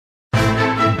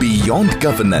Beyond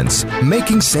Governance,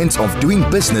 Making Sense of Doing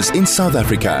Business in South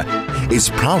Africa, is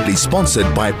proudly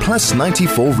sponsored by Plus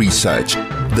 94 Research,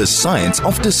 the science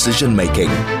of decision making.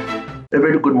 A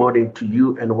very good morning to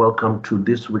you and welcome to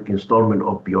this week's installment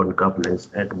of Beyond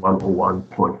Governance at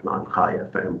 101.9 High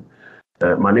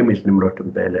FM. My name is Nimrod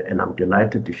Mbele, and I'm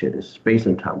delighted to share this space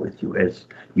and time with you as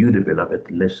you, the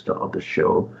beloved listener of the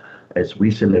show, as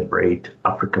we celebrate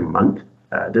African Month.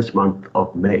 This month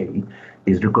of May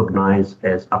is recognized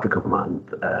as Africa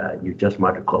Month. You just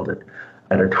might recall it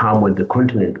at a time when the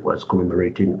continent was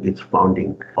commemorating its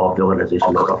founding of the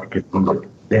Organization of African Union.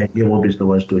 The idea obviously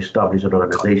was to establish an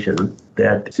organization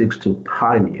that seeks to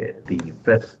pioneer the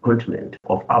first continent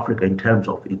of Africa in terms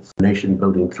of its nation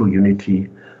building through unity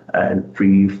and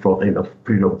freedom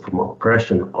from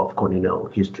oppression of colonial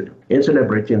history. In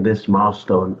celebrating this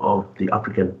milestone of the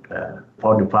African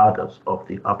founding fathers of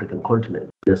the African continent,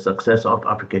 the success of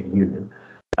African Union,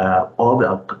 all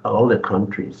the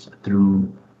countries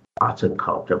through arts and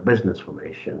culture, business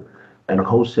formation, and a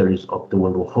whole series of the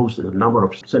world will host a number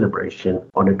of celebrations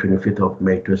on the 25th of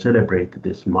May to celebrate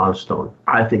this milestone.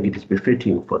 I think it is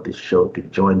befitting for this show to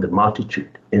join the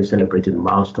multitude in celebrating the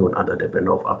milestone under the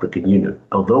banner of African Union.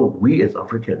 Although we as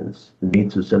Africans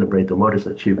need to celebrate the modest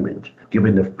achievement,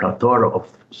 given the plethora of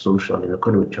social and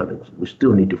economic challenges, we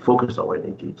still need to focus our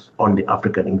energies on the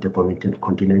African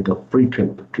Intercontinental Free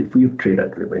Trade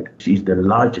Agreement, which is the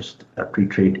largest free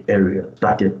trade area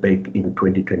started back in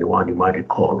 2021, you might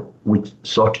recall, which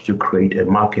sought to create a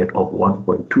market of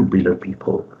 1.2 billion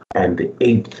people and the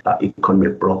eighth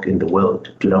economic bloc in the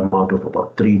world to the amount of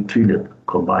about 3 trillion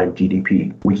combined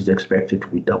GDP, which is expected to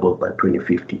be doubled by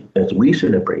 2050. As we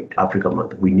celebrate Africa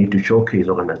Month, we need to showcase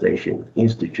organizations,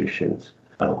 institutions,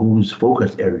 whose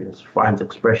focus areas finds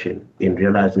expression in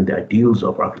realizing the ideals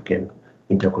of African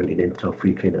Intercontinental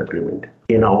Free Trade Agreement.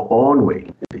 In our own way,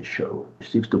 this show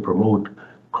seeks to promote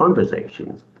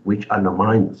conversations which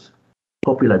undermines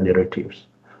popular narratives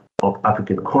of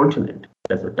African continent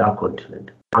as a dark continent,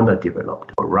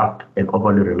 underdeveloped, corrupt, and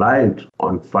overly reliant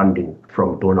on funding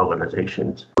from donor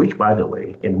organizations, which, by the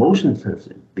way, in most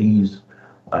instances, these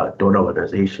donor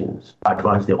organizations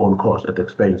advance their own cause at the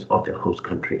expense of their host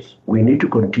countries. We need to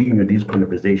continue these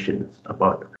conversations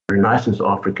about the renaissance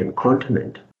of African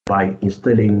continent by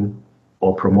instilling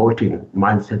or promoting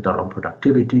mindset around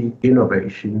productivity,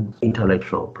 innovation,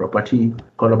 intellectual property,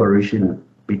 collaboration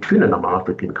between and among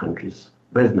African countries,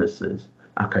 businesses,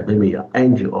 academia,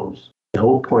 NGOs. The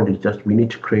whole point is just we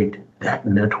need to create that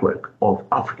network of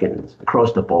Africans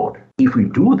across the board. If we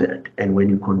do that, and when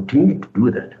you continue to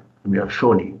do that, we are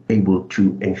surely able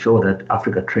to ensure that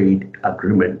Africa Trade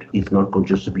Agreement is not going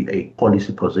just to be a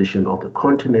policy position of the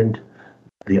continent.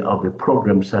 There are the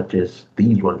programs such as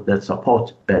these ones that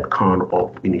support that kind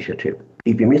of initiative.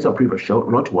 If you miss a previous show,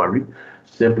 not to worry.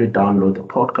 Simply download the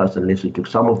podcast and listen to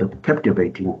some of the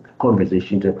captivating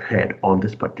conversations I've had on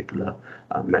this particular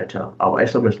matter. Our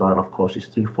SMS line, of course, is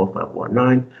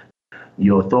 34519.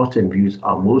 Your thoughts and views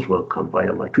are most welcome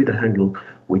via my Twitter handle,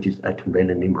 which is at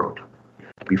Mbele Nimrod.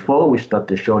 Before we start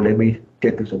the show, let me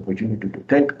take this opportunity to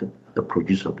thank the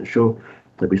producer of the show,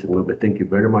 Mr. Molobi. Thank you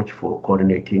very much for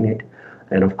coordinating it.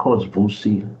 And of course,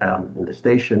 Vusi in the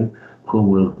station, who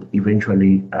will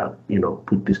eventually,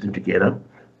 put this thing together.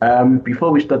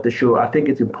 Before we start the show, I think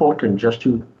it's important just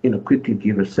to, quickly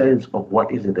give a sense of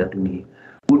what is it that we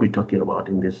will be talking about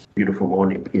in this beautiful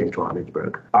morning here in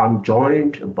Johannesburg. I'm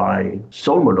joined by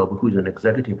Saul Molobi, who's an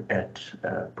executive at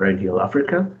Brand Hill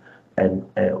Africa, and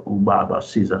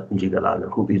Sisa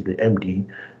Njikelana, who is the MD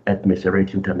at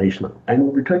Meseret International. And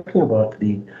we'll be talking about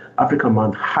the Africa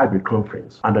Month Hybrid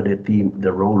Conference under the theme,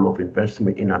 the role of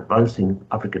investment in advancing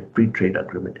African Free Trade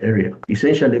Agreement area.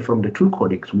 Essentially, from the two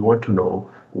colleagues, we want to know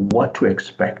what to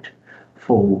expect,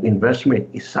 for investment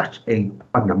is such a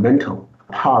fundamental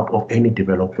part of any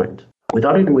development.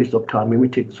 Without any waste of time, let me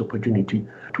take this opportunity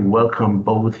to welcome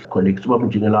both colleagues,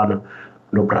 Njikelana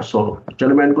and Saul.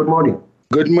 Gentlemen, good morning.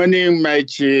 Good morning, my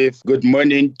chief. Good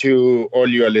morning to all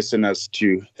your listeners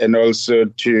too, and also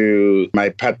to my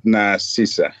partner,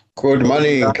 Sisa. Good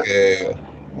morning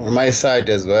on my side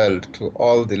as well to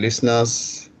all the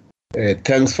listeners.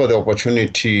 Thanks for the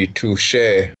opportunity to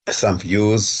share some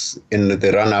views in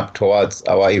the run-up towards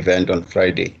our event on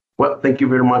Friday. Well, thank you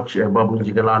very much, Babu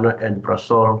Njikelana and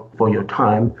Prasol, for your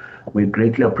time. We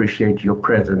greatly appreciate your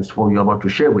presence for what you're about to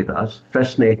share with us.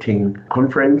 Fascinating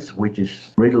conference, which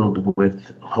is riddled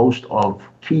with a host of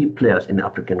key players in the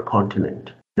African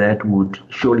continent that would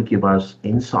surely give us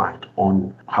insight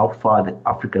on how far the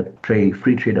African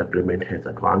Free Trade Agreement has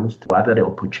advanced, what are the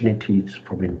opportunities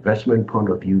from an investment point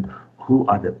of view, who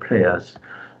are the players,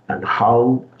 and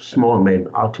how small men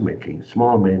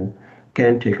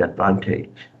can take advantage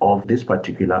of this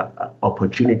particular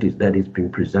opportunities that is being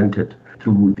presented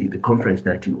through the conference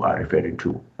that you are referring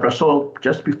to. So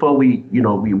just before we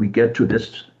get to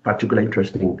this particular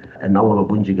interesting and now of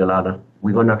Njikelana,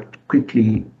 we're going to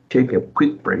quickly take a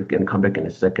quick break and come back in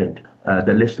a second.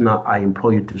 The listener, I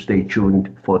implore you to stay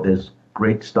tuned for this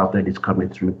great stuff that is coming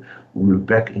through. We'll be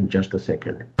back in just a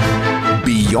second.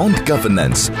 Beyond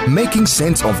Governance, Making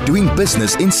Sense of Doing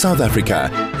Business in South Africa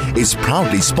is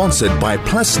proudly sponsored by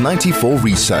Plus 94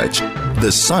 Research,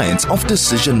 the science of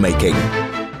decision making.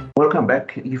 Welcome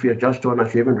back. If you're just joining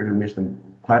us, you haven't really missed them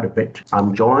quite a bit.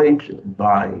 I'm joined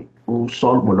by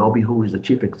Saul Molobi, who is the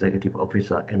Chief Executive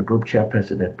Officer and Group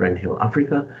Chairperson at Brand Hill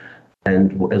Africa,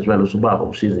 and as well as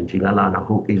Ubaba Sisa Njikelana,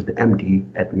 who is the MD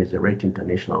at Miserate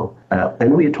International.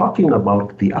 And we're talking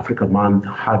about the Africa Month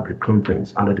Hybrid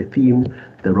Conference under the theme,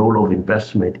 the role of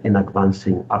investment in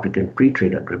advancing African Free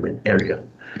Trade Agreement area.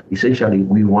 Essentially,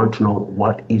 we want to know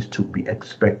what is to be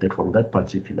expected from that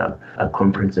particular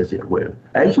conference, as it were.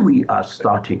 As we are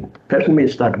starting, perhaps we may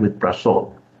start with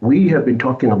Saul. We have been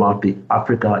talking about the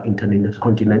Africa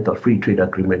Intercontinental Free Trade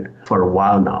Agreement for a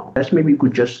while now. Perhaps maybe we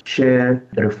could just share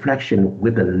the reflection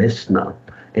with the listener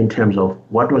in terms of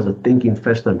what was the thinking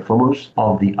first and foremost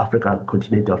of the Africa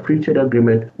Continental Free Trade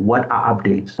Agreement. What are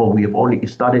updates? For we have only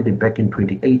started it back in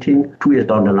 2018, 2 years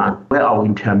down the line. Where are we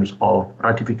in terms of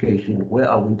ratification? Where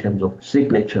are we in terms of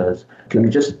signatures? Can you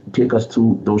just take us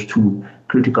through those two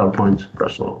critical points,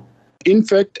 Russell? In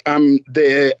fact,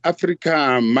 the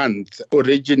Africa Month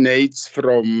originates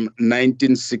from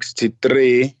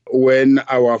 1963 when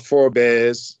our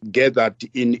forebears gathered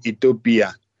in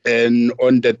Ethiopia. And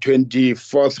on the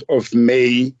 24th of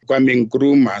May, Kwame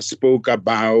Nkrumah spoke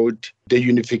about the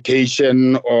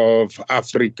unification of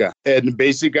Africa. And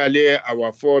basically,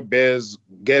 our forebears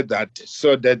gathered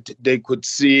so that they could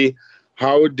see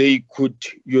how they could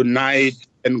unite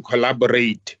and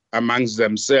collaborate amongst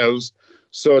themselves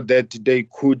so that they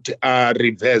could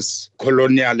reverse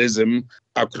colonialism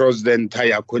across the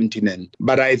entire continent.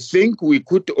 But I think we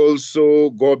could also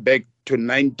go back to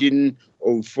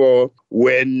 1904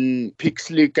 when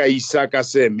Pixley Kaisa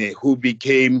Kaseme, who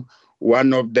became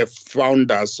one of the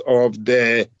founders of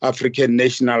the African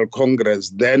National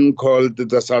Congress, then called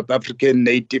the South African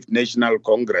Native National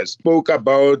Congress, spoke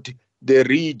about the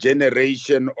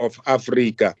regeneration of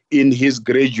Africa in his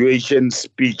graduation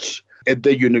speech at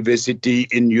the university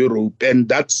in Europe. And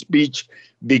that speech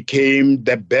became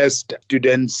the best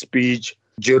student speech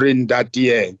during that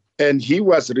year. And he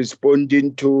was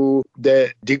responding to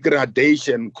the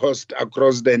degradation caused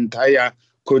across the entire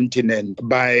continent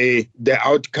by the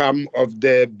outcome of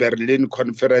the Berlin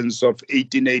Conference of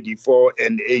 1884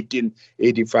 and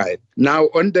 1885. Now,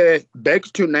 back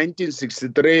to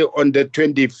 1963, on the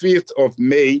 25th of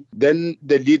May, then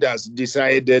the leaders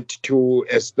decided to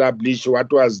establish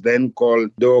what was then called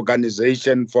the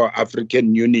Organization for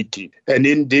African Unity. And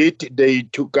indeed, they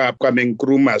took up Kwame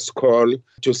Nkrumah's call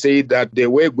to say that they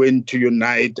were going to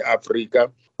unite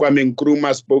Africa. Kwame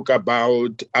Nkrumah spoke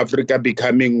about Africa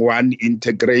becoming one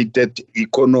integrated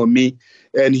economy,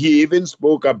 and he even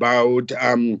spoke about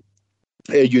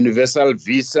a universal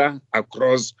visa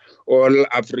across all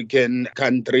African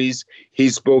countries. He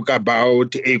spoke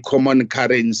about a common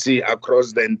currency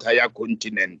across the entire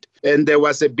continent. And there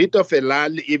was a bit of a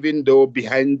lull, even though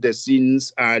behind the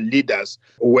scenes leaders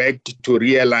worked to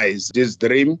realize this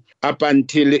dream, up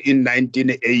until in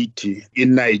 1980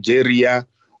 in Nigeria,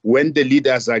 when the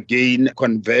leaders again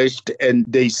converged and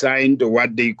they signed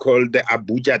what they call the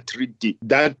Abuja Treaty.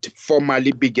 That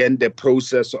formally began the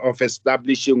process of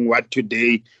establishing what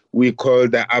today we call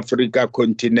the Africa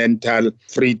Continental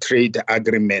Free Trade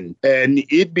Agreement. And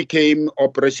it became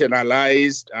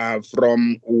operationalized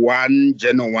from 1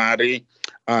 January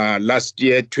last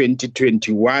year,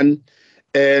 2021.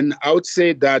 And I would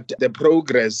say that the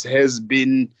progress has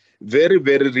been very,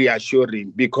 very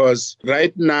reassuring, because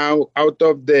right now, out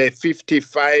of the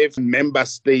 55 member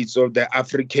states of the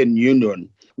African Union,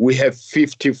 we have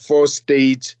 54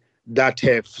 states that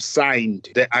have signed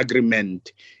the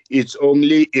agreement. It's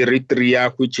only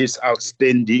Eritrea which is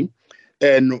outstanding.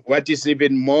 And what is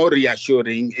even more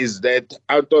reassuring is that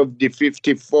out of the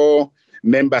 54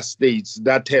 member states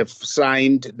that have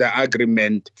signed the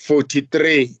agreement,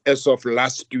 43 as of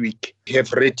last week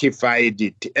have ratified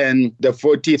it. And the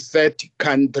 43rd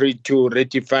country to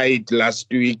ratify it last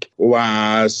week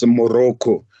was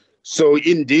Morocco. So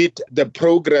indeed, the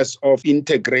progress of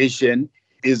integration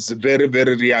is very,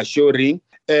 very reassuring.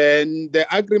 And the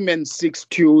agreement seeks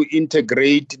to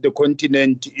integrate the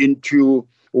continent into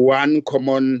one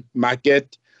common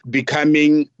market,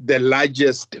 becoming the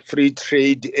largest free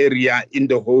trade area in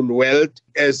the whole world,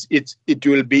 as it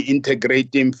will be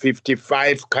integrating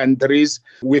 55 countries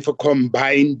with a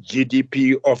combined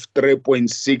GDP of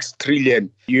 $3.6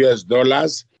 trillion US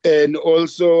dollars. And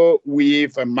also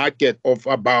with a market of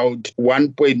about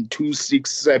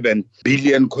 1.267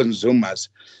 billion consumers.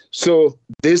 So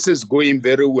this is going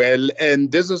very well.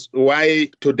 And this is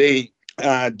why today,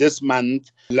 this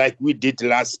month, like we did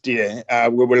last year,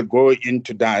 we will go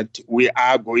into that. We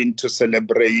are going to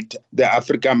celebrate the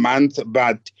Africa Month,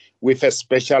 but with a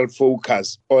special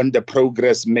focus on the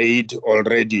progress made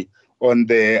already on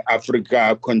the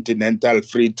Africa Continental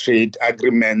Free Trade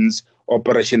Agreements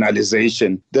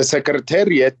operationalization. The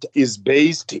Secretariat is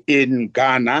based in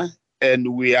Ghana,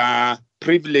 and we are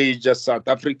privileged as South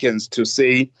Africans to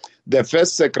say the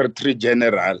first Secretary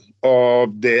General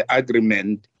of the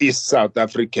agreement is South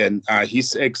African,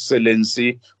 His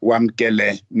Excellency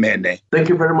Mbele. Thank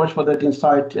you very much for that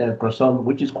insight, Professor,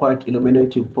 which is quite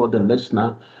illuminating for the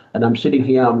listener. And I'm sitting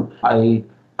here, I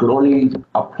could only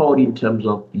applaud in terms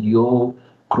of your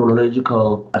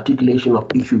chronological articulation of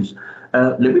issues.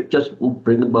 Let me just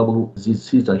bring Babu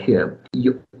Sisa here.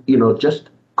 You know, just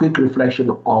quick reflection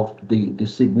of the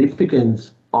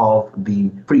significance of the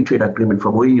free trade agreement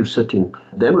from where you're sitting.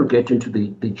 Then we'll get into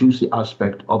the juicy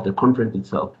aspect of the conference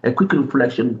itself. A quick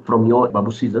reflection from your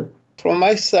Babu Sisa. From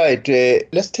my side,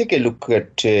 let's take a look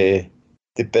at the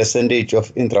percentage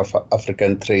of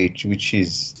intra-African trade, which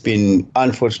has been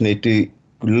unfortunately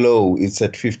low. It's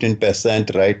at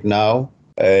 15% right now.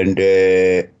 And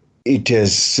it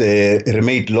has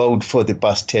remained low for the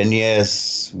past 10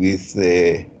 years with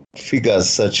figures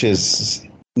such as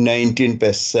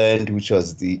 19%, which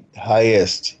was the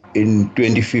highest in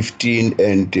 2015,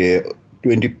 and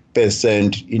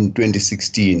 20% in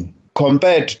 2016.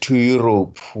 Compared to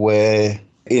Europe, where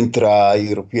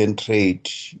intra-European trade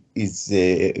is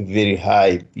very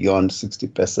high, beyond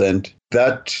 60%,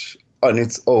 that on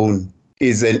its own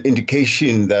is an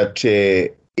indication that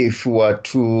if we were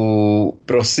to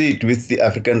proceed with the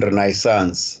African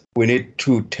Renaissance, we need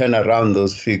to turn around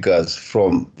those figures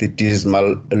from the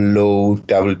dismal low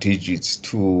double digits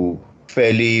to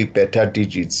fairly better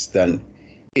digits than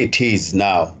it is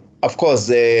now. Of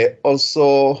course,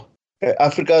 also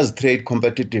Africa's trade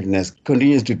competitiveness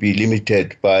continues to be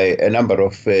limited by a number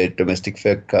of domestic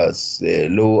factors,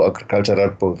 low agricultural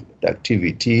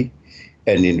productivity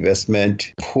and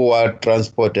investment, poor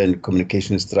transport and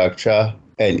communication structure,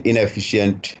 and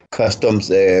inefficient customs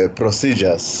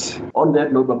procedures. On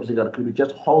that note, Babu Sisa, could we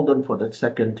just hold on for that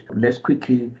second? Let's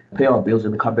quickly pay our bills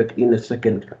and come back in a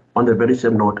second on the very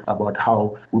same note about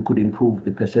how we could improve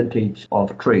the percentage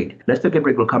of trade. Let's take a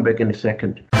break. We'll come back in a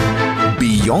second.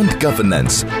 Beyond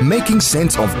Governance, making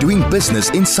sense of doing business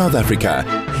in South Africa,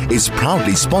 is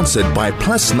proudly sponsored by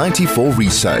Plus 94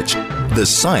 Research, the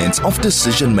science of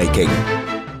decision making.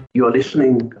 You are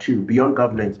listening to Beyond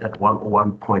Governance at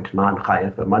 101.9 High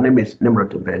FM. My name is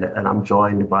Nimrod Mbele, and I'm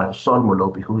joined by Saul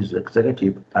Molobi, who is the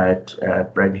executive at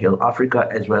Brand Hill Africa,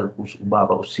 as well as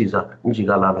Baba Sisa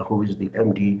Njikelana, who is the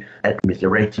MD at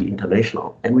Miserati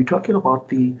International. And we're talking about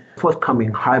the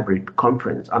forthcoming hybrid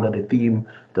conference under the theme,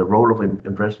 the role of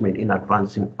investment in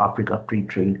advancing Africa Free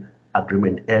Trade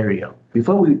Agreement area.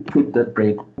 Before we took that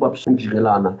break, Baba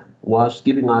Njikelana was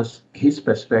giving us his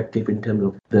perspective in terms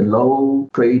of the low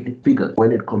trade figures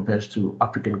when it compares to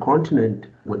African continent,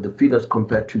 with the figures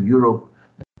compared to Europe.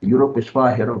 Europe is far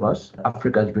ahead of us.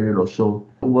 Africa is very low. So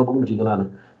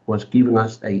Njikelana was giving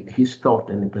us his thought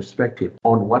and perspective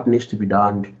on what needs to be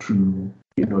done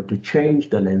to change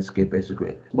the landscape as it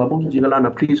were. Babu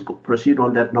Njikelana, please proceed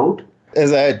on that note.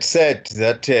 As I had said,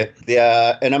 that there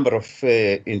are a number of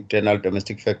internal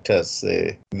domestic factors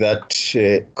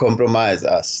that compromise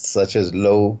us, such as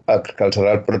low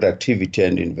agricultural productivity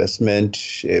and investment,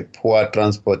 poor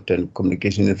transport and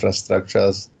communication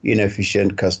infrastructures,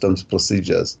 inefficient customs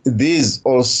procedures. These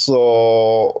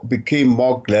also became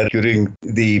more clear during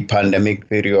the pandemic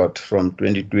period from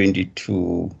 2020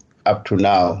 to up to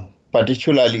now,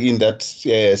 particularly in that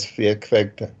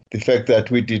factor. The fact that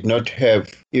we did not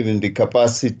have even the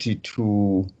capacity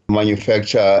to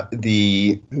manufacture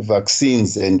the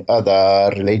vaccines and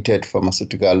other related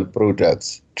pharmaceutical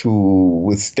products to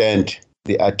withstand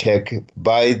the attack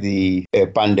by the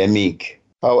pandemic.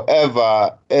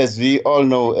 However, as we all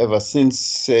know, ever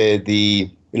since the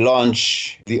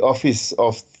launch, the office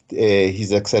of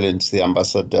His Excellency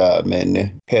Ambassador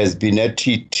Mbele has been at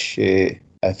it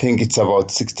I think it's about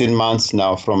 16 months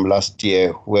now from last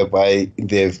year, whereby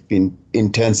they've been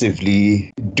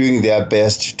intensively doing their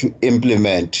best to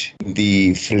implement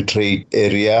the free trade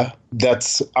area.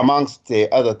 That's, amongst the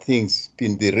other things,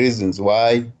 been the reasons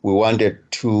why we wanted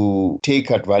to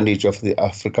take advantage of the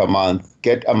Africa Month,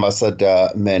 get Ambassador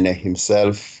Mbele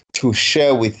himself to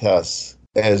share with us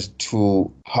as to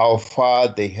how far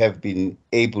they have been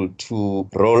able to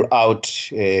roll out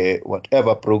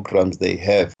whatever programs they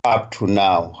have up to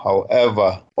now.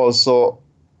 However, also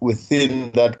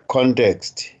within that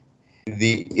context,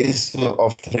 the issue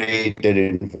of trade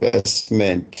and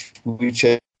investment, which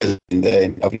has been there,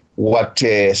 what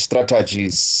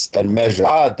strategies and measures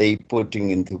are they putting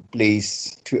into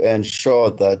place to ensure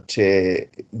that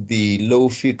the low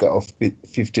figure of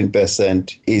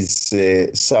 15%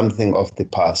 is something of the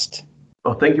past?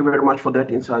 Oh, thank you very much for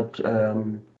that insight,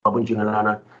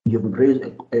 Njikelana. You've raised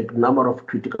a number of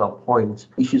critical points,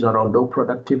 issues around low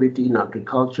productivity in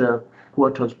agriculture, poor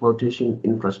transportation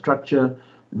infrastructure,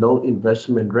 low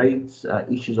investment rates,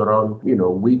 issues around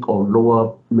weak or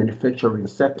lower manufacturing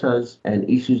sectors, and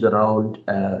issues around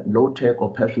low tech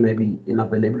or perhaps maybe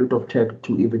unavailability of tech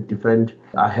to even defend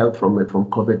our health from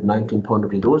COVID-19 point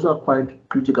of view. Those are quite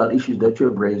critical issues that you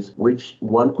have raised, which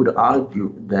one could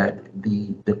argue that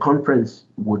the conference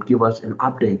would give us an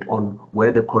update on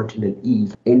where the continent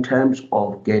is in terms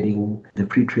of getting the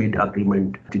free trade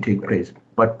agreement to take place.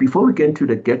 But before we get to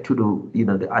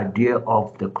the idea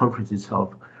of the conference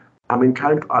itself, I'm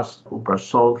inclined to ask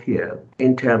Saul here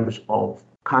in terms of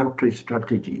country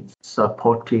strategies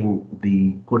supporting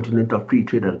the Continental Free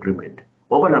Trade Agreement.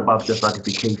 Over and above just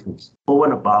ratification, over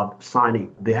and above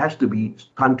signing, there has to be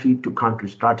country-to-country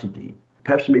strategy.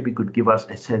 Perhaps maybe could give us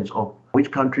a sense of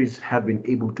which countries have been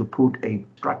able to put a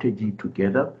strategy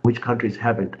together, which countries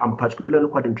haven't. I'm particularly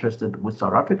quite interested with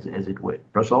South Africa, as it were.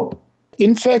 Saul?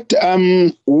 In fact,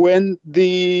 when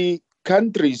the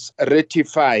countries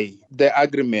ratify the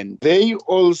agreement, they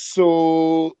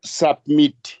also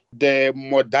submit the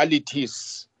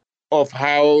modalities of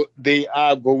how they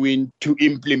are going to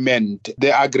implement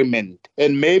the agreement.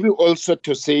 And maybe also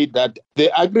to say that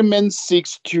the agreement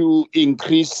seeks to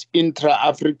increase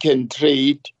intra-African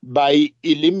trade by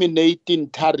eliminating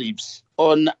tariffs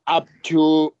on up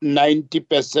to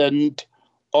 90%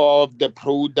 of the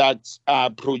products are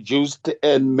produced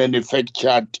and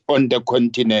manufactured on the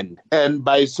continent. And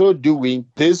by so doing,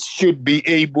 this should be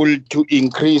able to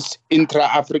increase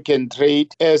intra-African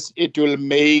trade, as it will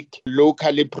make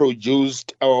locally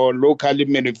produced or locally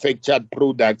manufactured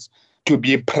products to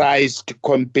be priced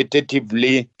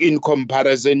competitively in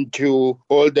comparison to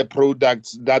all the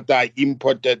products that are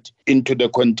imported into the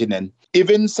continent.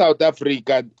 Even South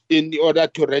Africa, in order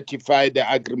to ratify the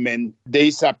agreement, they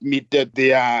submitted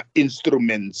their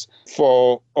instruments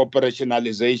for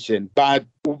operationalization. But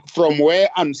from where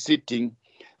I'm sitting,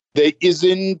 there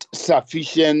isn't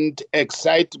sufficient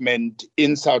excitement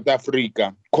in South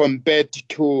Africa compared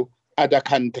to other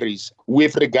countries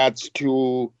with regards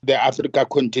to the Africa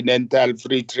Continental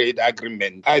Free Trade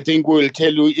Agreement. I think we'll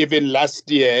tell you, even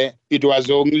last year, it was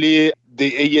only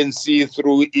the ANC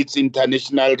through its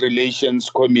International Relations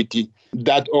Committee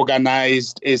that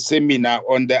organized a seminar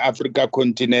on the Africa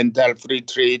Continental Free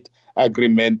Trade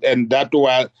Agreement, and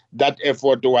that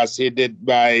effort was headed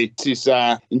by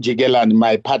Sisa, Njikelana,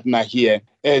 my partner here.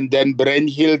 And then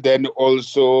Brandhill then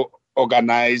also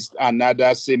organized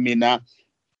another seminar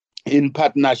in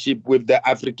partnership with the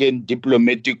African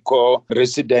Diplomatic Corps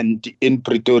resident in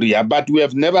Pretoria. But we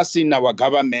have never seen our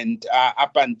government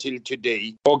up until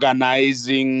today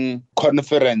organizing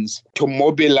conference to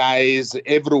mobilize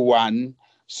everyone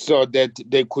so that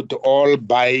they could all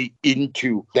buy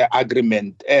into the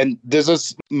agreement. And this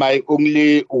is my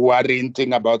only worrying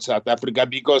thing about South Africa,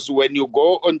 because when you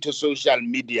go onto social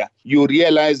media, you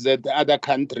realize that other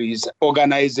countries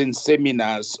organizing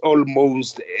seminars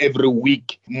almost every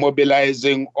week,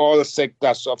 mobilizing all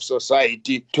sectors of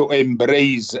society to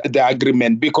embrace the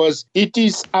agreement, because it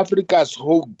is Africa's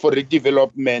hope for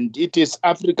development. It is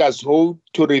Africa's hope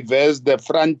to reverse the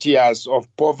frontiers of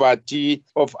poverty,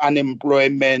 of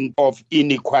unemployment, of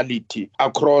inequality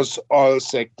across all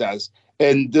sectors.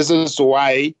 And this is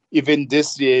why even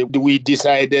this year we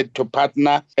decided to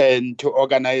partner and to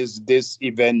organize this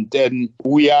event. And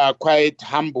we are quite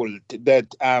humbled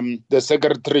that the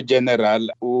Secretary General,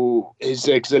 His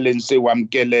Excellency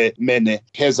Mbele,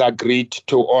 has agreed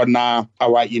to honor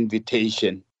our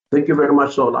invitation. Thank you very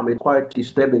much, Saul. Quite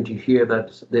disturbing to hear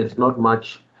that there's not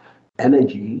much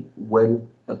energy when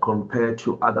compared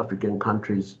to other African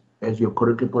countries. As you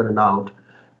correctly pointed out,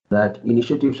 that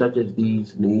initiatives such as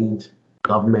these needs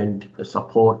government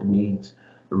support, needs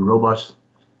robust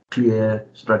clear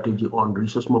strategy on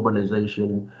resource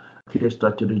mobilization, clear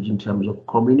strategy in terms of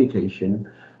communication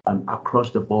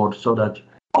across the board so that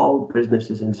all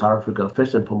businesses in South Africa,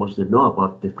 first and foremost, they know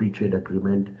about the free trade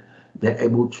agreement. They're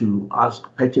able to ask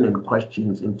pertinent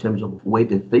questions in terms of where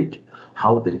they fit,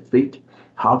 how they fit,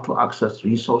 how to access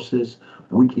resources,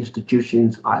 which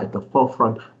institutions are at the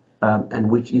forefront and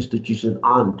which institutions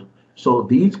aren't. So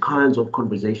these kinds of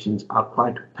conversations are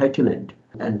quite pertinent,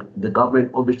 and the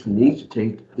government obviously needs to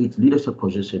take its leadership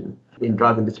position in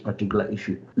driving this particular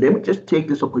issue. Let me just take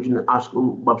this opportunity and ask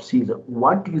Sisa,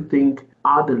 what do you think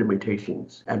are the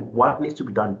limitations and what needs to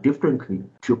be done differently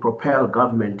to propel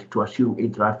government to assume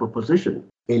its rightful position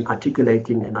in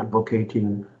articulating and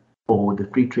advocating for the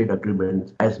free trade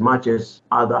agreement as much as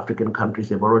other African countries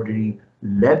have already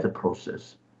led the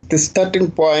process? The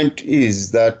starting point is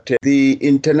that the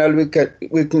internal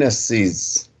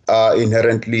weaknesses are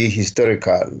inherently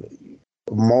historical.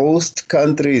 Most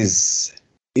countries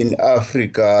in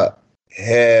Africa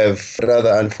have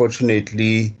rather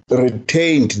unfortunately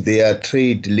retained their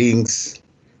trade links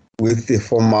with the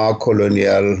former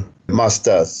colonial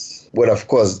masters. Well, of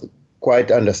course,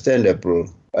 quite understandable.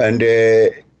 And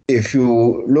if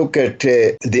you look at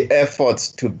the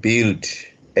efforts to build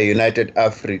a united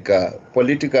Africa,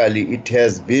 politically it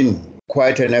has been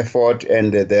quite an effort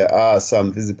and there are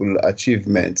some visible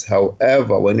achievements.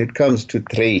 However, when it comes to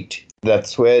trade,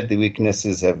 that's where the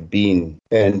weaknesses have been.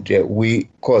 And we,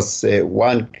 of course,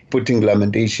 one putting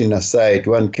lamentation aside,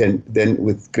 one can then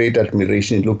with great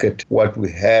admiration look at what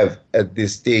we have at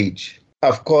this stage.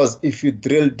 Of course, if you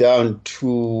drill down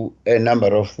to a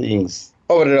number of things,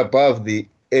 over and above the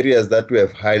areas that we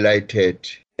have highlighted,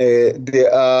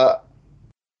 there are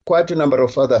quite a number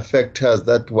of other factors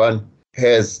that one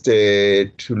has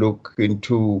to look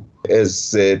into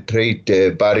as trade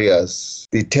barriers.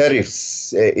 The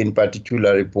tariffs in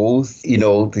particular, both,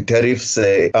 the tariffs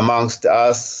amongst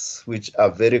us, which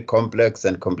are very complex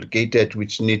and complicated,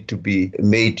 which need to be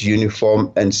made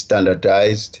uniform and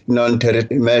standardized.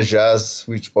 Non-tariff measures,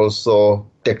 which also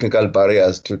technical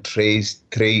barriers to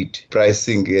trade,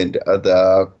 pricing and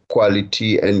other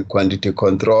quality and quantity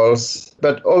controls,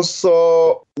 but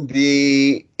also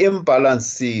the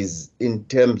imbalances in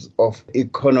terms of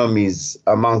economies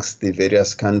amongst the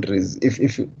various countries.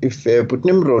 If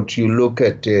Nimrod, you look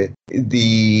at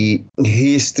the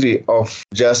history of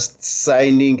just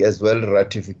signing as well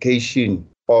ratification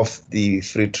of the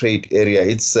free trade area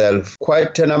itself,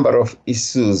 quite a number of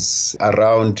issues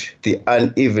around the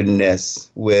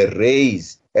unevenness were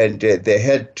raised, and there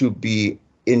had to be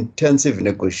intensive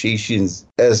negotiations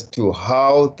as to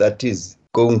how that is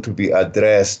going to be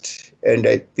addressed. And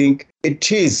I think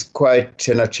it is quite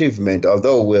an achievement,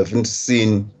 although we haven't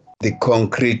seen the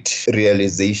concrete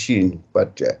realization.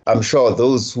 But I'm sure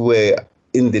those who were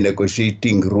in the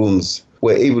negotiating rooms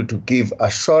were able to give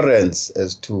assurance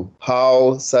as to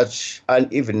how such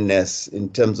unevenness in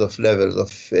terms of levels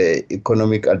of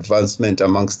economic advancement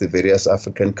amongst the various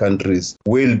African countries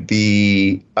will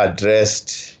be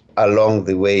addressed along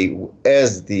the way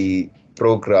as the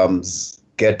programs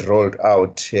get rolled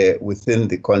out within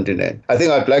the continent. I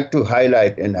think I'd like to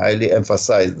highlight and highly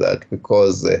emphasize that,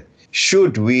 because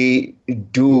should we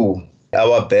do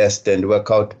our best and work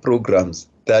out programs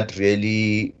that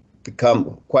really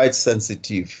become quite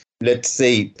sensitive, let's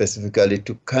say specifically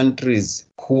to countries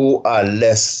who are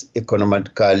less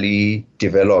economically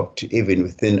developed, even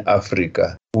within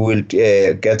Africa, we will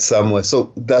get somewhere.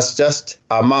 So that's just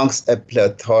amongst a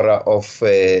plethora of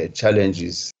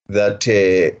challenges that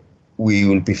we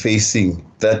will be facing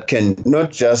that can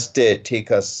not just take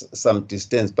us some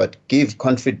distance, but give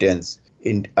confidence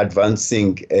in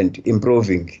advancing and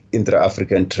improving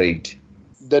intra-African trade.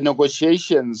 The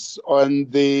negotiations on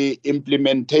the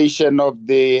implementation of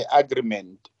the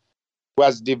agreement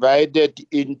was divided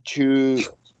into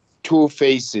two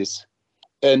phases.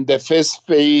 And the first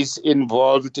phase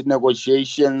involved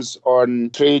negotiations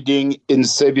on trading in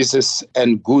services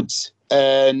and goods.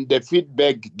 And the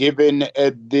feedback given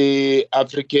at the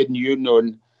African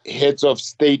Union Heads of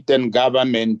State and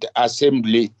Government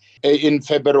Assembly in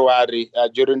February,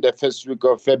 during the first week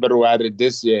of February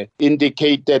this year,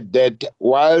 indicated that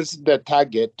whilst the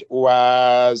target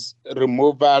was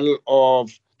removal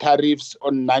of tariffs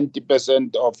on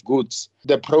 90% of goods,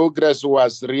 the progress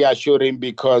was reassuring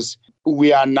because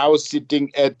we are now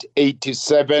sitting at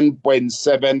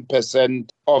 87.7%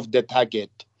 of the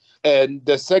target. And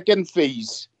the second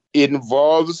phase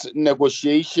involves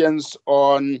negotiations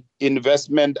on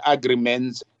investment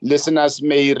agreements. Listeners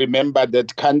may remember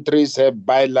that countries have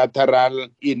bilateral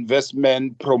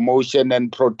investment promotion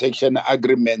and protection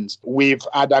agreements with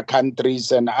other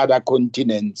countries and other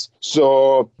continents.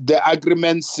 So the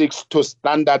agreement seeks to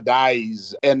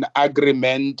standardize an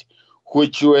agreement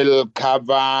which will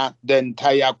cover the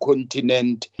entire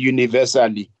continent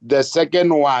universally. The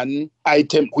second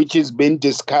item which is being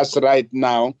discussed right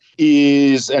now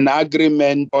is an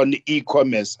agreement on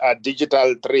e-commerce,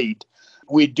 digital trade.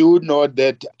 We do know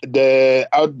that the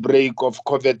outbreak of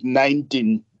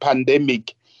COVID-19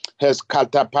 pandemic has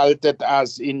catapulted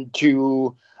us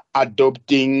into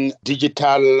adopting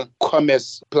digital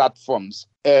commerce platforms.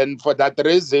 And for that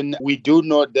reason, we do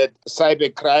know that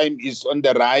cybercrime is on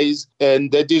the rise,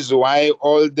 and that is why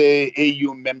all the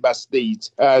AU member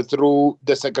states, through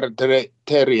the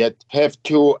Secretariat, have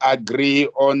to agree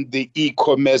on the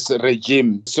e-commerce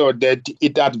regime so that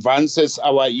it advances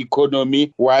our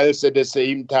economy, whilst at the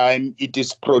same time it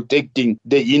is protecting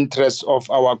the interests of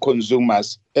our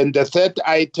consumers. And the third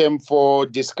item for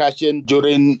discussion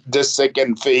during the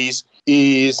second phase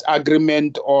is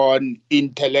agreement on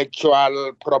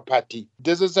intellectual property.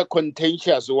 This is a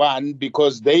contentious one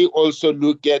because they also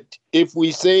look at, if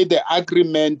we say the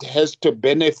agreement has to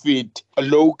benefit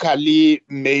locally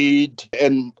made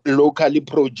and locally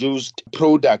produced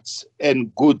products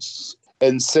and goods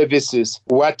and services,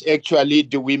 what actually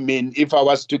do we mean? If I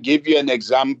was to give you an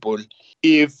example,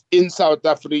 if in South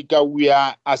Africa we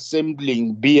are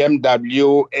assembling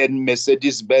BMW and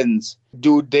Mercedes-Benz,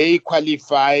 do they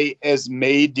qualify as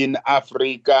made in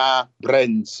Africa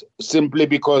brands simply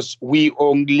because we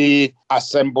only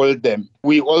assemble them?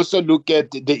 We also look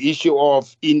at the issue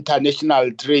of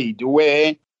international trade,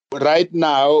 where right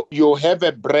now you have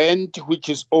a brand which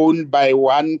is owned by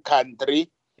one country.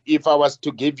 If I was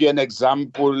to give you an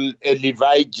example, a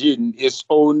Levi jean is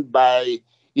owned by,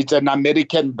 it's an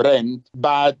American brand,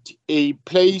 but a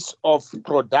place of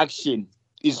production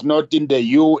is not in the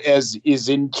US, is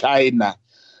in China.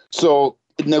 So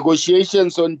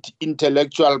negotiations on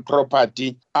intellectual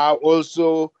property are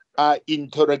also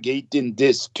interrogating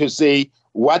this to say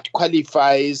what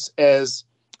qualifies as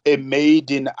a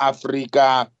made in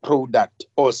Africa product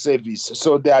or service.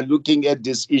 So they are looking at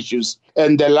these issues.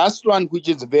 And the last one, which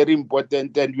is very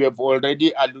important, and you have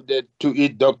already alluded to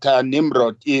it, Dr.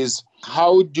 Nimrod, is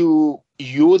how do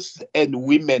youth and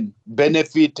women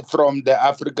benefit from the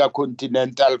Africa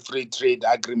Continental Free Trade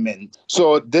Agreement?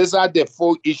 So these are the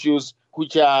four issues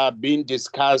which are being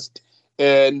discussed,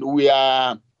 and we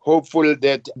are hopeful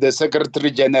that the Secretary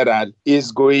General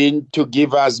is going to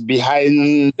give us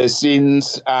behind the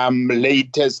scenes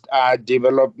latest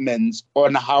developments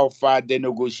on how far the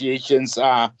negotiations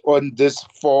are on these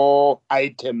four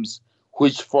items,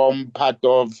 which form part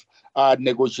of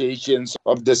negotiations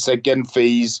of the second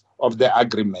phase of the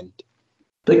agreement.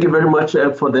 Thank you very much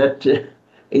for that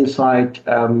insight,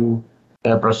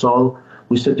 Brasol.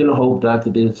 We certainly hope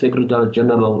that the Secretary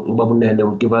General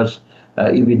will give us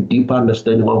even deeper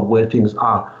understanding of where things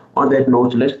are. On that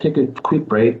note, let's take a quick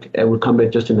break and we'll come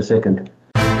back just in a second.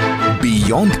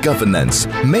 Beyond Governance,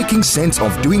 making sense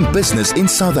of doing business in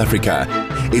South Africa,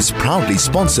 is proudly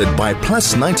sponsored by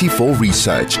Plus 94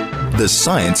 Research, the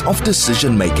science of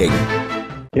decision making.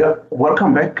 Yeah,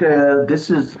 welcome back. This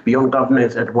is Beyond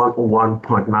Governance at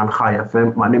 101.9 High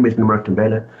FM. My name is Nimrod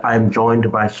Mbele. I am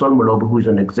joined by Saul Molobi, who is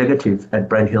an executive at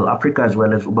Brand Hill Africa, as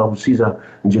well as Sisa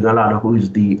Njikelana, who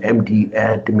is the MD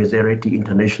at Miserity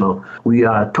International. We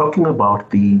are talking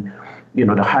about the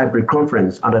hybrid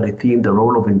conference under the theme, the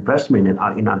role of investment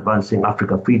in advancing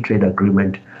Africa Free Trade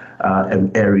Agreement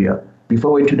area.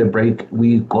 Before we went to the break,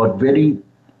 we got very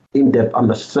in-depth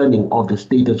understanding of the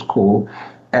status quo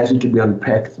as it will be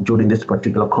unpacked during this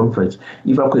particular conference.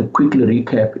 If I could quickly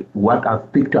recap what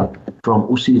I've picked up from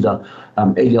Usisa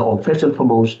earlier on. First and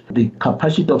foremost, the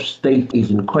capacity of state is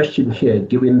in question here,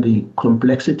 given the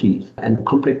complexities and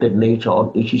complicated nature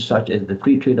of issues such as the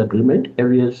free trade agreement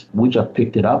areas, which I've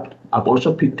picked it up. I've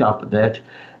also picked up that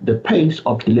the pace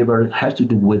of delivery has to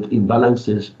do with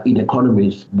imbalances in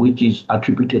economies, which is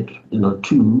attributed,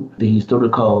 to the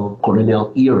historical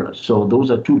colonial era. So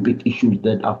those are two big issues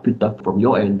that I've picked up from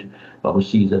your end, Babu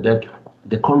Caesar, that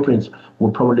the conference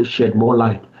will probably shed more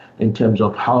light in terms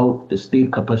of how the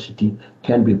state capacity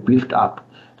can be beefed up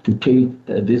to take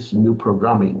this new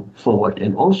programming forward,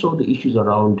 and also the issues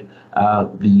around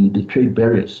the trade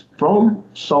barriers. From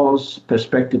Saul's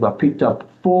perspective, I picked up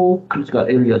four critical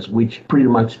areas which pretty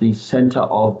much the center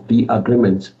of the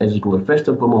agreements, as it were. First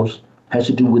and foremost, has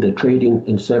to do with the trading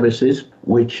in services,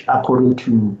 which according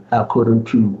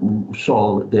to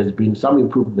Saul, there's been some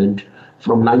improvement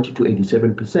from 90 to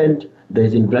 87%.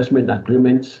 There's investment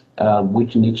agreements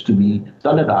which needs to be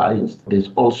standardized. There's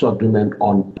also agreement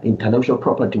on intellectual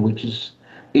property, which is,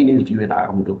 in his view, and I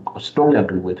would strongly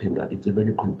agree with him that it's a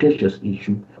very contentious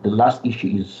issue. The last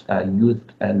issue is youth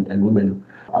and women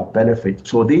benefit.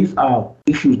 So these are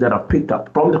issues that are picked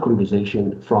up from the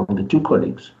conversation from the two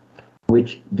colleagues,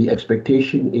 which the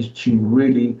expectation is to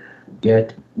really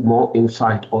get more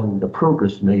insight on the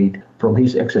progress made from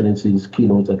His Excellency's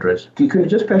keynote address. Can you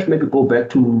just perhaps maybe go back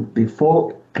to the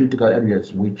four critical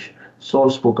areas which Saul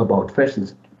spoke about? First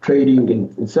is trading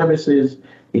in services,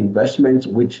 investments,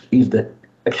 which is the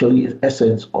actually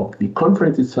essence of the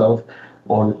conference itself,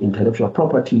 on intellectual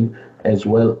property, as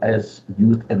well as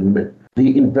youth and women.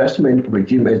 The investment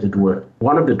regime, as it were,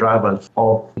 one of the drivers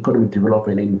of economic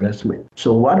development and investment.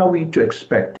 So what are we to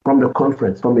expect from the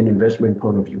conference from an investment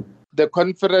point of view? The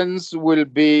conference will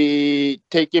be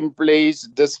taking place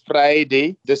this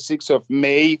Friday, the 6th of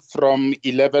May, from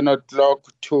 11 o'clock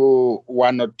to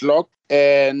 1 o'clock.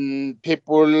 And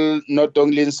people, not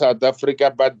only in South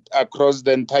Africa, but across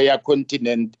the entire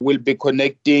continent, will be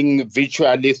connecting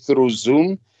virtually through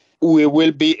Zoom. We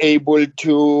will be able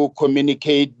to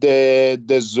communicate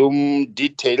the Zoom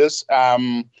details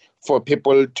for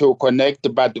people to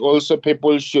connect, but also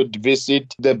people should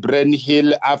visit the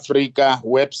Brennhill Africa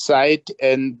website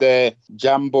and the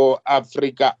Jambo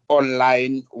Africa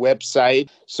online website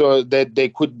so that they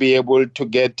could be able to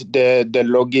get the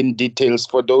login details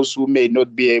for those who may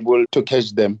not be able to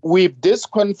catch them. With this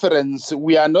conference,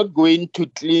 we are not going to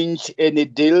clinch any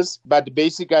deals, but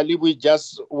basically we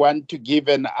just want to give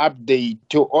an update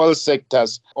to all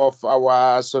sectors of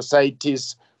our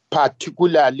societies,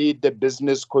 particularly the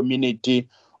business community,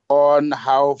 on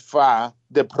how far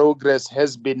the progress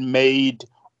has been made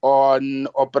on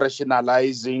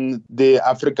operationalizing the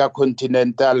Africa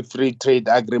Continental Free Trade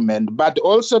Agreement. But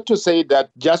also to say that,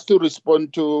 just to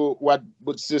respond to what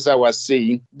Sisa was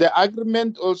saying, the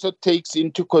agreement also takes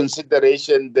into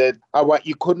consideration that our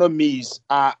economies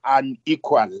are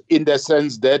unequal, in the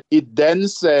sense that it then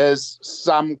says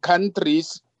some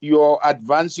countries, your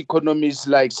advanced economies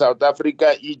like South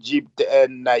Africa, Egypt,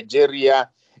 and Nigeria,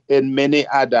 and many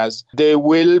others, they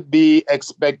will be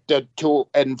expected to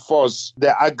enforce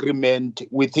the agreement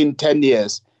within 10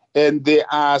 years. And there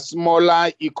are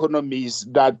smaller economies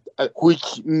that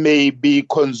which may be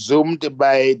consumed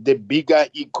by the bigger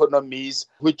economies,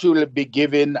 which will be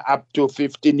given up to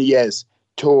 15 years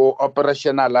to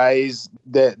operationalize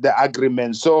the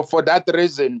agreement. So for that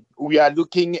reason, we are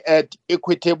looking at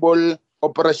equitable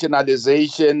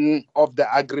operationalization of the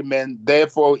agreement.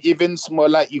 Therefore, even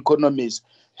smaller economies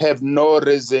have no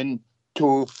reason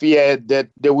to fear that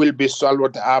they will be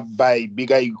swallowed up by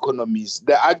bigger economies.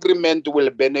 The agreement will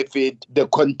benefit the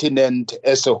continent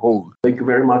as a whole. Thank you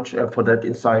very much for that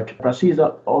insight.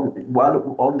 Sisa,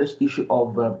 on this issue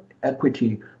of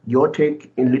equity, your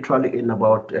take in literally in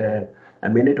about a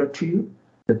minute or two,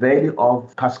 the value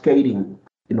of cascading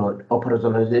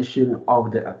operationalization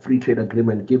of the free trade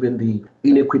agreement, given the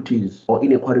inequities or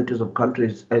inequalities of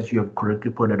countries, as you have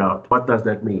correctly pointed out. What does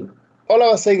that mean? All I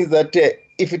was saying is that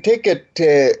if you take a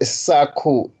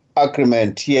SACU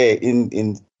agreement here in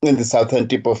the southern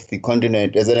tip of the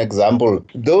continent as an example,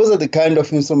 those are the kind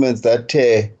of instruments that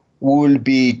will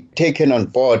be taken on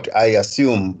board, I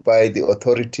assume, by the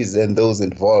authorities and those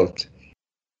involved.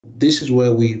 This is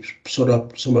where we sort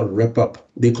of wrap up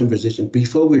the conversation.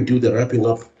 Before we do the wrapping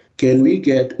up, can we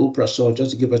get Saul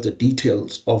just to give us the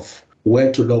details of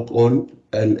where to log on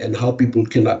and how people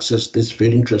can access this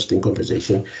very interesting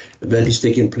conversation that is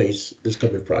taking place this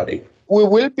coming Friday? We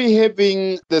will be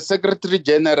having the Secretary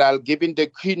General giving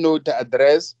the keynote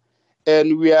address,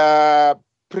 and we are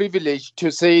privileged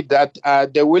to say that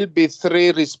there will be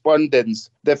three respondents.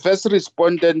 The first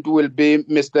respondent will be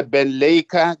Mr. Mbele,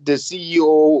 the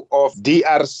CEO of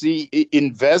DRC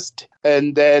Invest.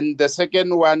 And then the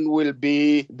second one will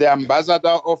be the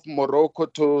ambassador of Morocco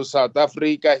to South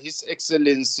Africa, His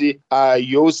Excellency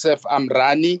Joseph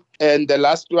Amrani. And the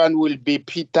last one will be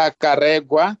Peter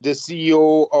Karegwa, the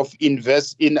CEO of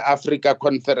Invest in Africa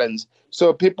Conference.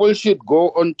 So people should go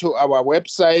onto our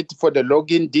website for the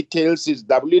login details. Is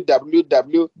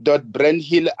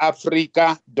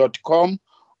www.brennhillafrica.com,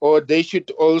 or they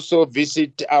should also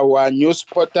visit our news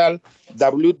portal,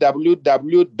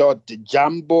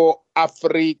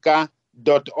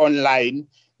 www.jamboafrica.online.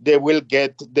 They will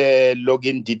get the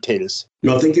login details.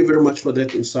 No, thank you very much for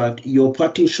that insight. Your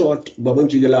parting shot,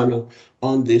 Njikelana,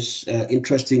 on this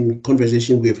interesting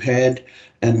conversation we've had,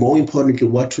 and more importantly,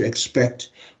 what to expect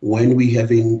when we're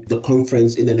having the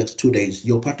conference in the next 2 days.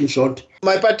 Your parting shot?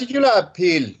 My particular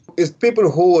appeal is people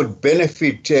who would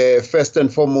benefit first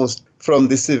and foremost from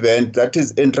this event, that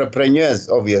is entrepreneurs,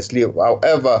 obviously.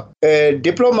 However,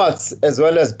 diplomats as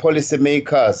well as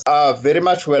policymakers are very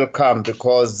much welcome,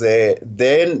 because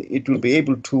then it will be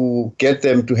able to get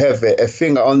them to have a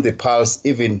finger on the pulse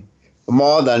even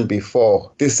more than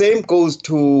before. The same goes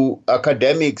to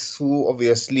academics who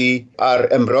obviously are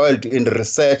embroiled in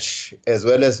research as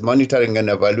well as monitoring and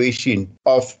evaluation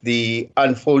of the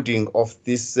unfolding of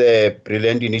this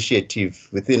brilliant initiative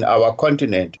within our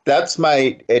continent. That's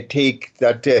my take,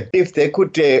 that if they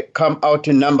could come out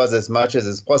in numbers as much as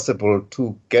is possible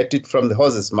to get it from the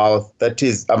horse's mouth, that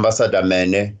is Ambassador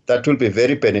Mene, that will be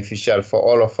very beneficial for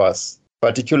all of us,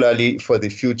 particularly for the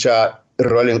future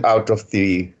rolling out of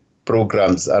the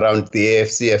programs around the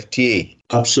AFCFTA.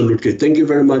 Absolutely. Thank you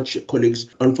very much, colleagues.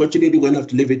 Unfortunately, we're going to have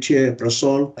to leave it here,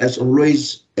 Saul. As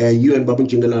always, you and Babu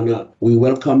Njikelana, we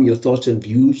welcome your thoughts and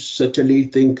views. Certainly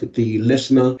think the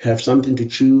listener have something to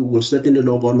chew. We'll certainly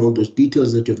log on all those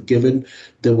details that you've given.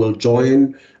 They will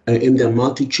join in their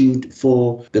multitude.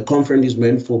 For the conference is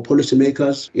meant for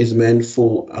policymakers, is meant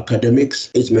for academics,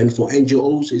 is meant for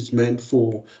NGOs, is meant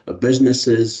for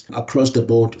businesses across the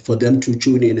board, for them to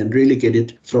tune in and really get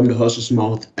it from the horse's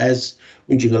mouth, as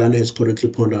Njikelana has correctly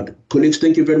pointed out. Colleagues,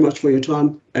 thank you very much for your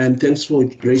time, and thanks for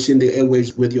gracing the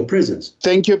airways with your presence.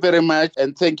 Thank you very much,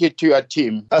 and thank you to your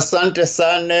team. Asante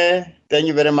Sane. Thank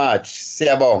you very much.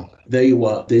 Siyabonga. There you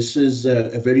are. This is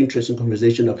a very interesting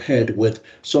conversation I've had with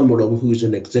Saul Molobi, who is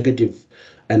an executive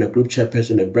and a group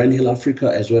chairperson at Brand Hill Africa,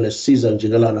 as well as Sisa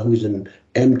Njikelana, who is an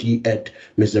MD at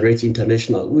Miserati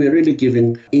International. We're really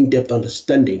giving in-depth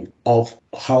understanding of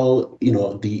how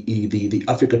the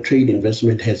Africa trade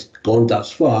investment has gone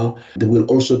thus far. They will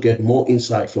also get more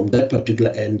insight from that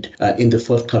particular end in the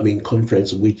forthcoming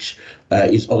conference, which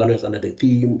is organized under the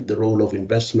theme, the role of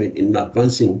investment in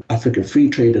advancing African free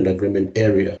trade and agreement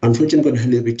area. Unfortunately, I'm going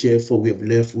to leave it here, for we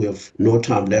have no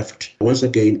time left. Once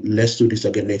again, let's do this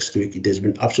again next week. It has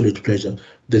been absolute pleasure.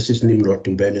 This is Nimrod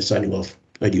Mbele signing off.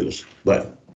 Adios. Bye.